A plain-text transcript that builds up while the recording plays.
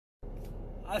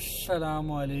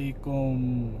अस्सलामुअलैकुम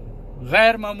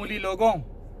गैर मामूली लोगों,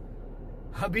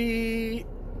 अभी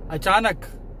अचानक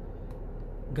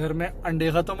घर में अंडे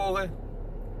ख़त्म हो गए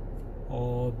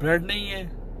और ब्रेड नहीं है,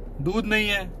 दूध नहीं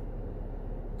है,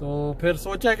 तो फिर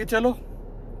सोचा कि चलो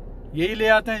यही ले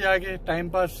आते हैं जाके। टाइम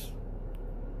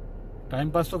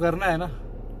पास तो करना है ना,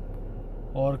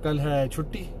 और कल है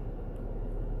छुट्टी,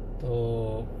 तो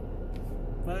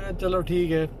मैं कहा चलो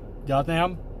ठीक है जाते हैं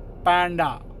हम पांडा।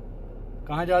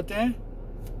 कहाँ जाते हैं?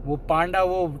 वो पांडा,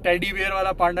 वो टेडी बियर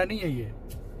वाला पांडा नहीं है,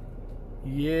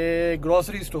 ये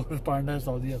ग्रोसरी स्टोर पांडा है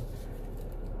सऊदी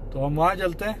अरब। तो हम वहाँ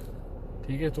चलते हैं,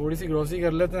 ठीक है, थोड़ी सी ग्रोसरी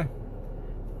कर लेते हैं,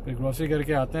 फिर ग्रोसरी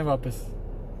करके आते हैं वापस।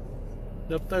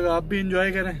 जब तक आप भी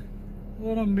इंजॉय करें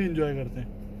और हम भी इंजॉय करते हैं।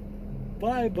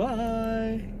 Bye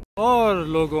bye. और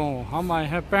लोगों, हम आए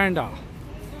हैं पांडा,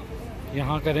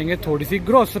 यहाँ करेंगे थोड़ी सी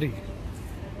ग्रोसरी।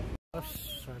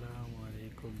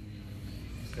 अस्सलामुअलैकुम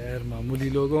गैर मामूली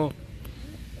लोगों,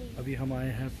 अभी हम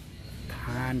आए हैं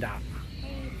पांडा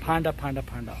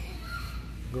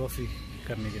ग्रोसरी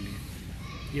करने के लिए।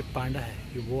 ये पांडा है,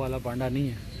 ये वो वाला पांडा नहीं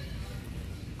है,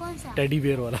 कौन सा? टेडी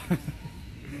बियर वाला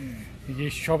ये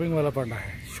शॉपिंग वाला पांडा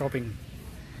है। शॉपिंग,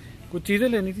 कुछ चीज़ें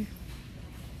लेनी थी,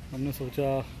 हमने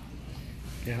सोचा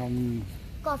कि हम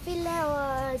कॉफी ले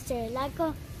और सेरेलैक।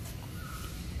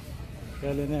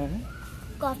 क्या लेने आए हैं?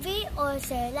 कॉफी और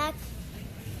सेरेलैक।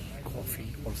 कॉफ़ी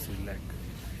और सेरेलैक,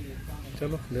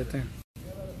 चलो लेते हैं।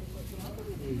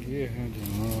 ये हैं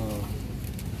जनाब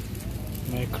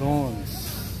मैक्रोन्स,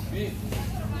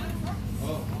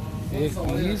 एक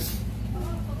पीस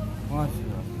 5।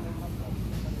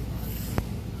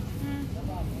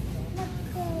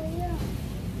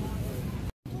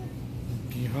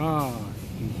 हाँ,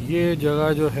 ये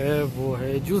जगह जो है वो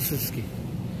है जूसेस की,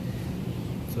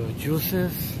 तो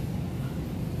जूसेस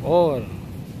और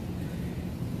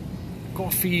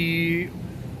कॉफ़ी,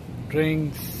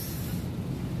 ड्रिंक्स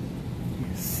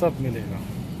सब मिलेगा।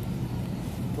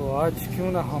 तो आज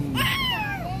क्यों ना हम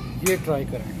ये ट्राई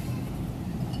करें,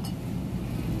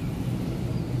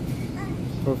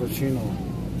 कैपुचिनो।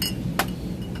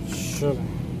 चलो,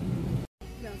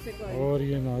 और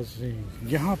ये नाज़रीन,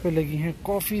 यहाँ पे लगी हैं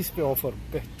कॉफ़ीज़ पे ऑफ़र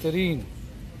बेहतरीन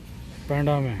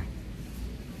पांडा में।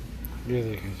 ये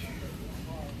देखें जी,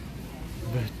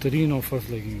 बेहतरीन ऑफर्स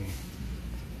लगी हुई।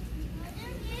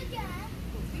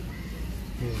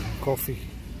 कॉफ़ी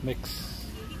मिक्स,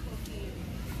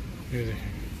 ये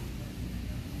देखें,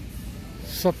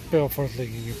 सब पे ऑफर्स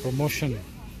लगी हुई। प्रमोशन,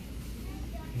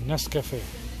 नेस्कैफे,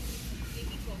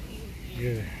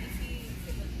 ये देखें,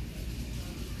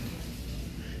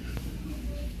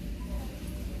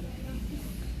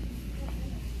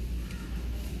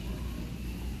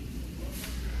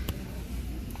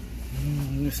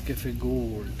 नेस्कैफे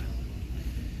गोल्ड।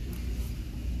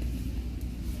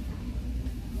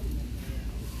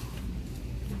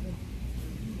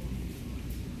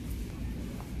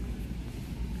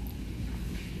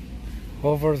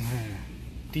 ऑफर्स हैं,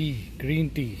 T, green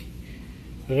tea,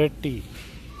 red T,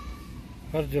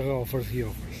 हर जगह ऑफर्स ही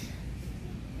ऑफर्स।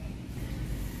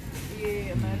 ये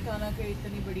अमेरिकाना के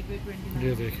इतनी बड़ी पे 29।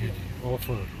 ये देखें जी,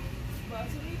 offer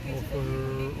offer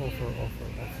offer offer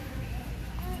offer,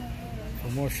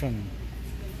 promotion,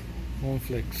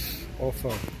 cornflakes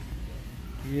offer,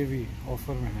 ये भी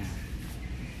ऑफर में है,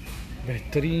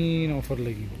 बेहतरीन ऑफर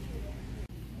लगी।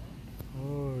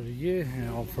 और ये हैं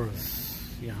ऑफर्स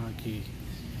यहाँ की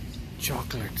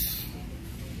चॉकलेट्स।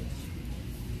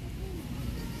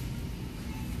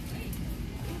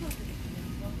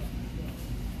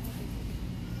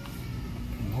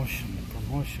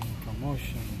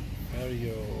 प्रमोशन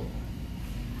पेरियो,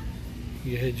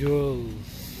 ये है ज्वेल्स।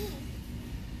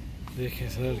 देखें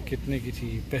सर कितने की थी,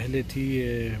 पहले थी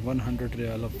ये 100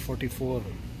 रियाल, अब 44।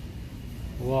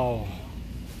 वाह,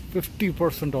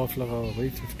 50% ऑफ लगा हुआ भाई,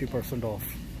 50% ऑफ,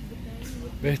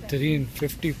 बेहतरीन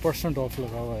 50% ऑफ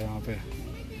लगा हुआ है यहाँ पे।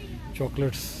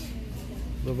 चॉकलेट्स,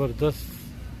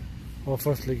 ज़बरदस्त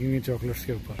ऑफर्स लगी हुई चॉकलेट्स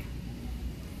के ऊपर।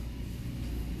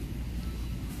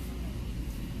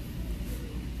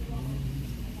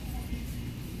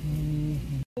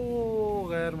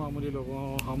 गैर मामूली लोगों,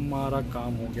 हमारा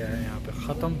काम हो गया है यहाँ पे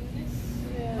ख़त्म।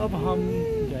 अब हम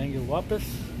जाएंगे वापस,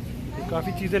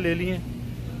 काफ़ी चीज़ें ले ली हैं।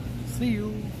 सी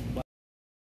यू।